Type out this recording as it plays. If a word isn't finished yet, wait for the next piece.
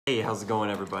Hey, how's it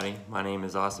going, everybody? My name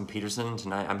is Peterson.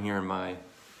 Tonight I'm here in my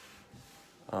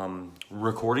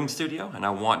recording studio, and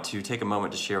I want to take a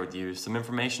moment to share with you some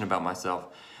information about myself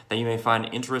that you may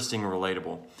find interesting or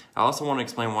relatable. I also want to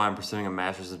explain why I'm pursuing a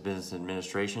Master's in Business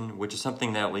Administration, which is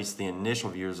something that at least the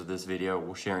initial viewers of this video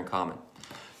will share in common.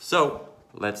 So,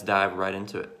 let's dive right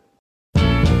into it.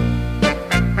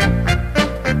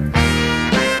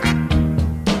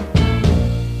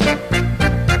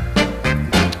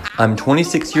 I'm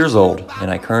 26 years old,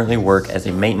 and I currently work as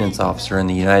a maintenance officer in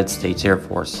the United States Air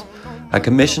Force. I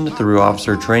commissioned through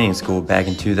officer training school back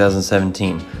in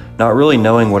 2017, not really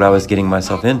knowing what I was getting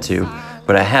myself into,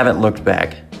 but I haven't looked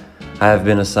back. I have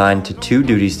been assigned to 2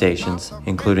 duty stations,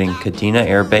 including Kadena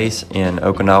Air Base in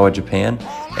Okinawa, Japan,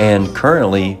 and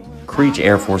currently Creech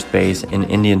Air Force Base in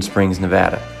Indian Springs,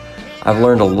 Nevada. I've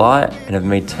learned a lot and have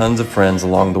made tons of friends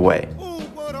along the way.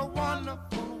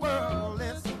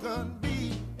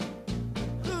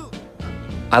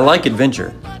 I like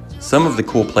adventure. Some of the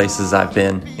cool places I've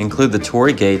been include the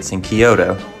Torii Gates in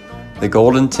Kyoto, the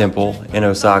Golden Temple in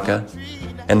Osaka,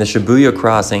 and the Shibuya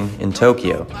Crossing in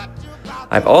Tokyo.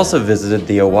 I've also visited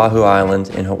the Oahu Island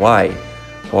in Hawaii.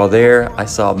 While there, I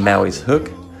saw Maui's Hook,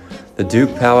 the Duke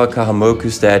Paua Kahamoku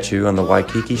statue on the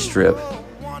Waikiki Strip,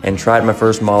 and tried my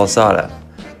first malasada,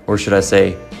 or should I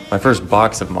say, my first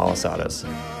box of malasadas.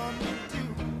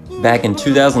 Back in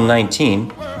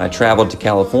 2019, I traveled to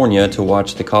California to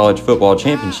watch the college football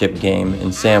championship game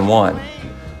in San Juan.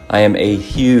 I am a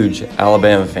huge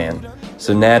Alabama fan,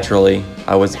 so naturally,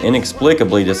 I was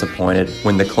inexplicably disappointed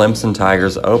when the Clemson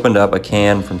Tigers opened up a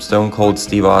can from Stone Cold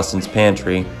Steve Austin's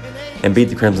pantry and beat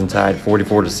the Crimson Tide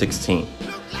 44-16.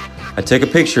 I took a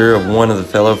picture of one of the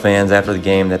fellow fans after the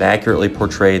game that accurately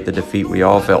portrayed the defeat we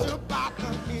all felt.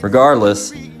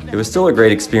 Regardless, it was still a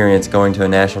great experience going to a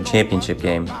national championship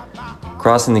game,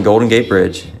 crossing the Golden Gate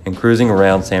Bridge, and cruising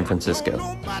around San Francisco.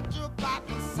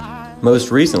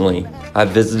 Most recently, I've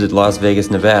visited Las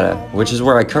Vegas, Nevada, which is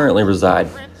where I currently reside.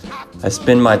 I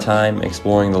spend my time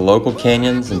exploring the local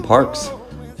canyons and parks,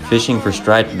 fishing for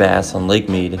striped bass on Lake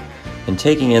Mead, and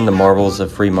taking in the marvels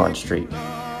of Fremont Street.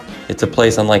 It's a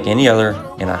place unlike any other,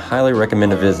 and I highly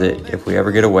recommend a visit if we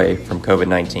ever get away from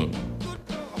COVID-19.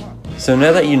 So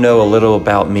now that you know a little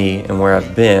about me and where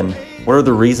I've been, what are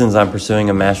the reasons I'm pursuing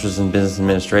a Master's in Business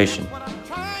Administration?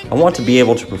 I want to be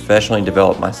able to professionally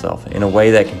develop myself in a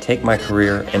way that can take my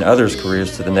career and others'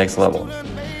 careers to the next level.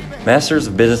 Masters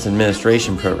of Business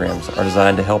Administration programs are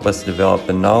designed to help us develop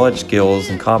the knowledge, skills,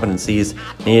 and competencies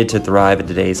needed to thrive in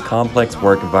today's complex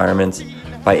work environments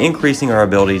by increasing our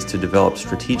abilities to develop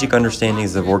strategic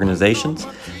understandings of organizations,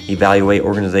 evaluate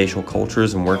organizational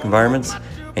cultures and work environments,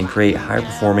 and create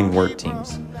high-performing work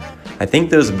teams. I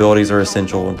think those abilities are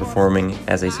essential in performing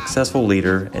as a successful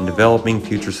leader and developing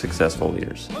future successful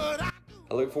leaders.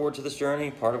 I look forward to this journey,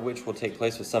 part of which will take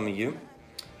place with some of you,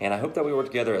 and I hope that we work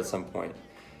together at some point.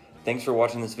 Thanks for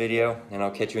watching this video, and I'll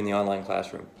catch you in the online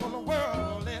classroom.